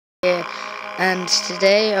here, and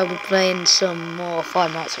today I'll be playing some more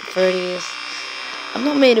Five Nights at Freddy's. I've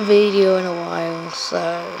not made a video in a while, so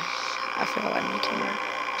I feel like making one.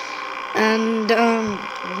 And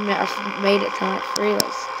I've made it to night 3.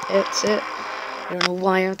 That's it. I don't know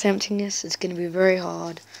why I'm attempting this. It's gonna be very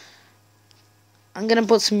hard. I'm gonna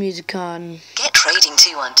put some music on. Get Trading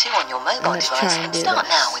 212 on your mobile device and start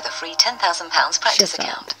now with a free £10,000 practice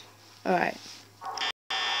account. Alright.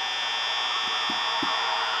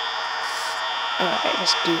 Alright,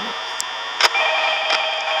 let's do it.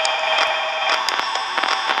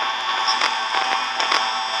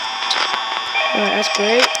 Alright, that's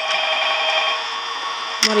great.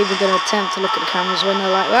 I'm not even going to attempt to look at the cameras when they're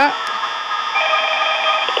like that.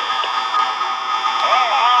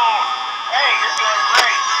 Hey, you're doing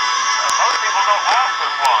great. Most people don't last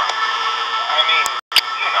this long. I mean,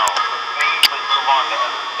 you know, they usually move on to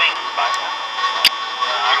other things by now.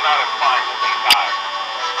 I'm not implying that they die.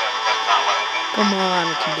 That's not what I mean. Come on,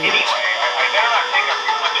 we can do Anyway, this. I better not take up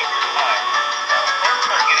too much of your time. Let's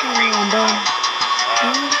start getting real. I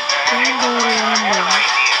have an idea.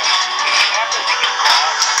 If you happen to get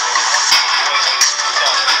caught, I really want you to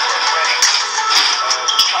avoid Freddy.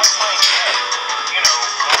 Try playing dead. You know,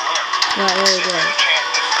 don't win. Right, there we go. There's a chance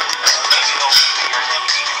that maybe they'll think that you're an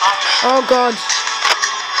empty hostage. Oh god.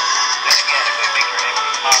 Then again, if they think you're an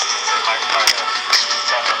empty hostage, they might try to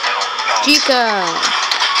send a little skeleton. Chica!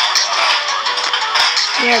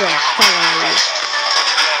 Where the hell are you?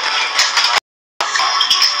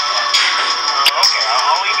 Okay,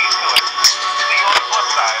 I'll leave you to it. See you on the flip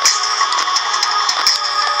side.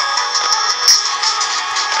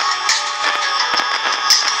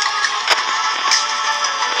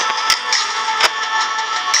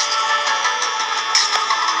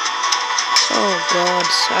 Oh god.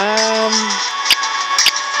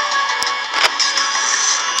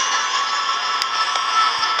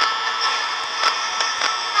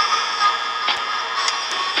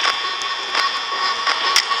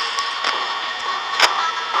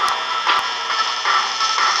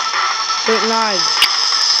 Don't lie.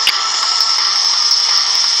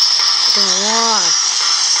 Come on.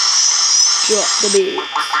 Drop the beat.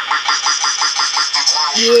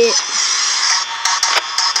 Yeah.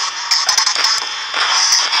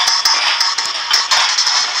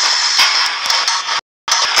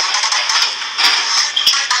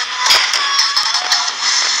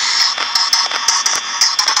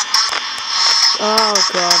 Oh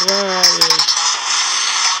god, where are you?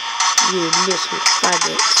 You little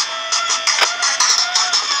faggot.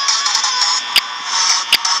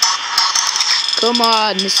 Come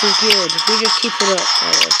on, this is good. If we just keep it up,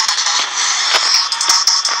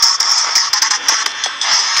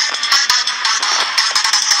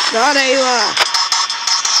 oh, there you are.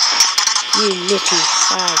 You little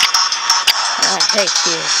fag. I hate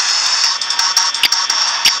you.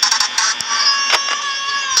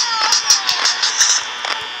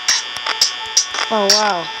 Oh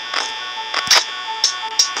wow.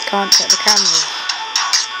 Can't check the cameras.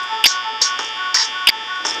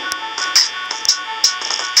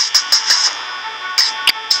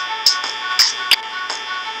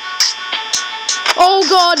 Oh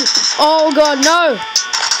god! Oh god, no!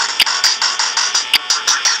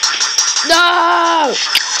 No!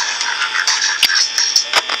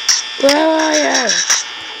 Where are you?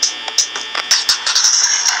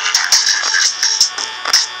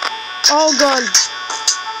 Oh god!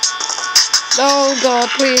 Oh god,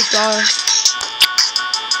 please die.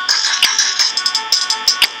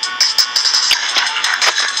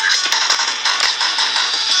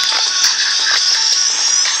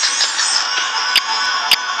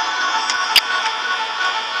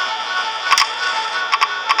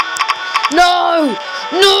 No!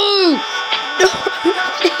 No! No!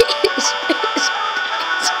 Please! Please!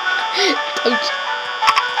 Don't!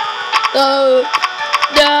 No!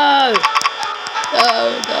 No! No! No!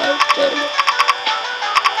 No! God.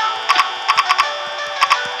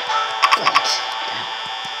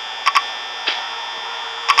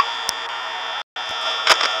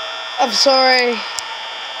 I'm sorry.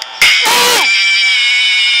 Ah!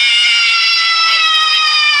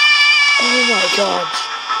 Oh my god.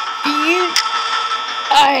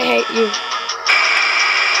 I hate you.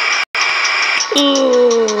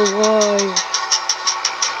 Oh, why?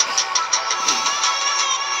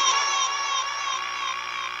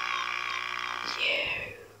 You.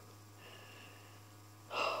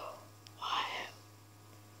 Why?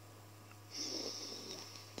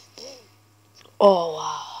 Oh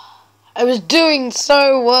wow. I was doing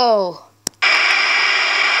so well.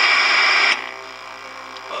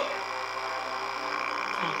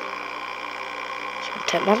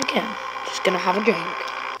 Attempt that again. Just gonna have a drink.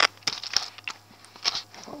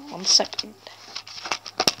 1 second.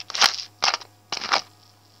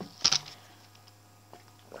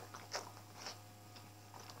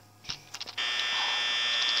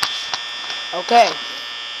 Okay.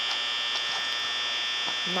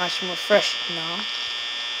 Nice and refreshing now.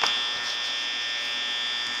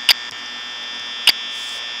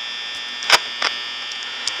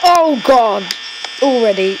 Oh God!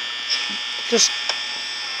 Already. Just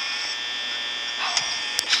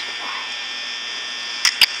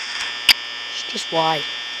why?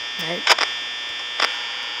 No.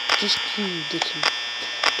 Just you, little.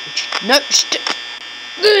 Don't you? No, stay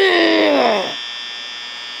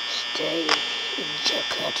in your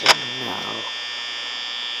curtain now.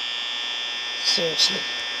 Seriously,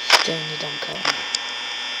 stay in your damn curtain.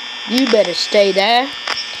 You better stay there.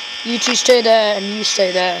 You two stay there, and you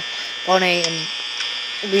stay there, Bonnie, and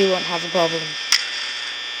we won't have a problem.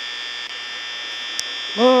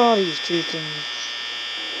 Oh, these two things.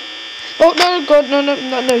 Oh, no, God,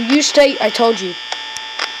 no, you stay. I told you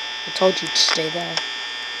to stay there.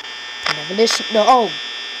 You never listen. No, oh,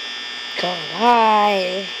 God,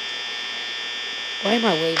 hi. Why am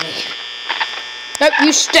I waving? Nope,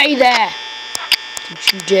 you stay there.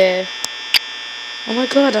 Don't you dare. Oh my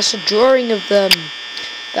God, that's a drawing of them.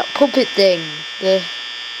 That puppet thing. The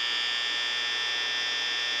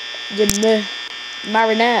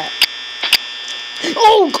marionette.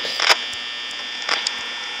 Oh, God.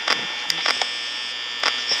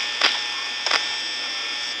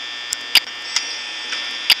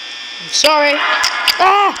 I'm sorry.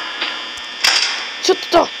 Ah! Shut the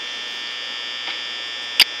door.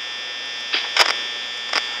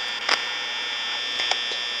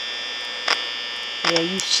 Yeah,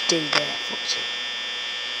 you stay there, Foxy.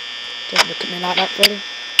 Don't look at me like that, Freddy.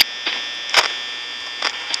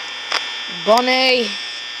 Bonnie!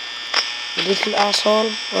 You little asshole.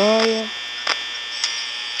 Where are you?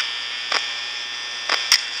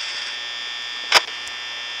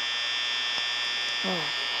 Oh.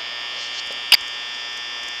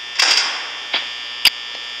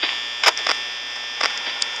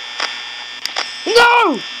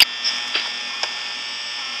 No!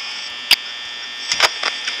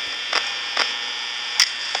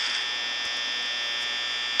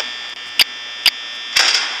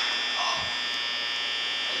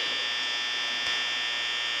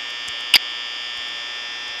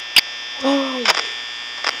 Where are you?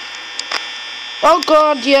 Oh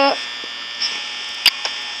God, yeah.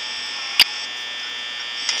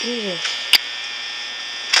 Jesus.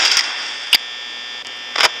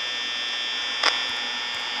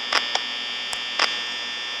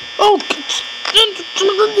 Oh,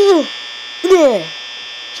 yeah.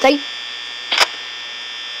 Stay.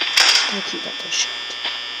 Just gonna keep that door shut.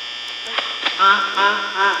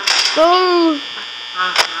 No.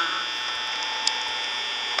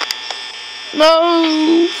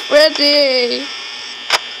 No, Freddy.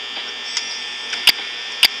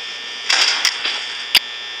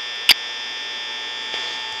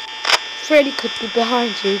 Freddy could be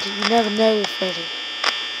behind you. You never know with Freddy.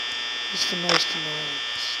 He's the most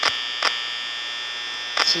annoyingest.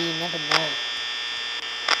 So you never know.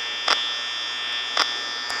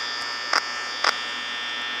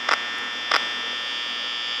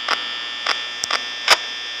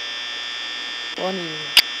 One of you.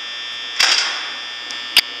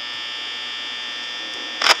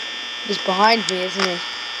 He's behind me, isn't he?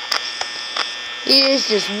 He is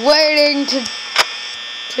just waiting to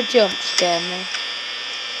jump scare me.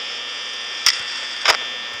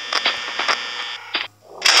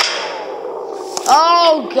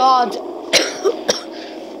 Oh God!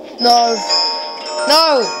 No!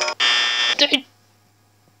 No! Don't you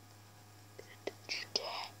dare!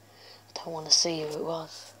 I don't want to see who it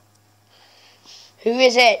was. Who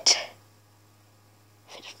is it?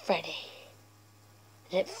 If it's Freddy.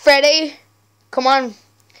 Is it Freddy? Come on.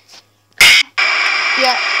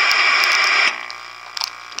 Yeah.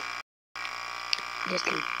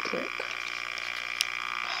 Little prick.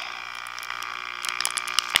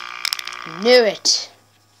 Knew it.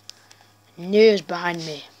 Knew it was behind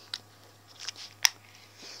me.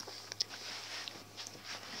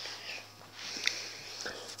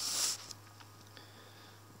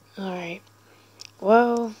 Alright.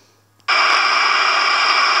 Well,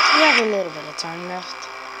 we have a little bit of time left.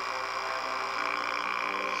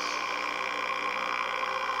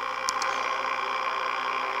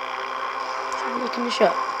 Look in the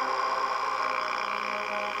shop.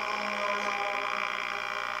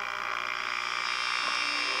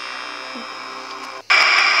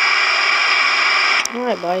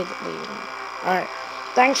 Alright, bye. Alright.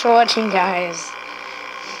 Thanks for watching, guys.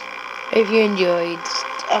 If you enjoyed,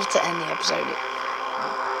 I have to end the episode.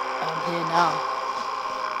 here now.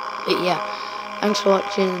 But yeah, thanks for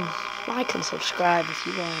watching. Like and subscribe if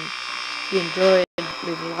you want. If you enjoyed,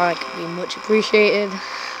 leave a like, it'd be much appreciated.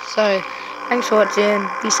 So, thanks for watching.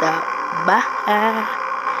 Peace out. Bye.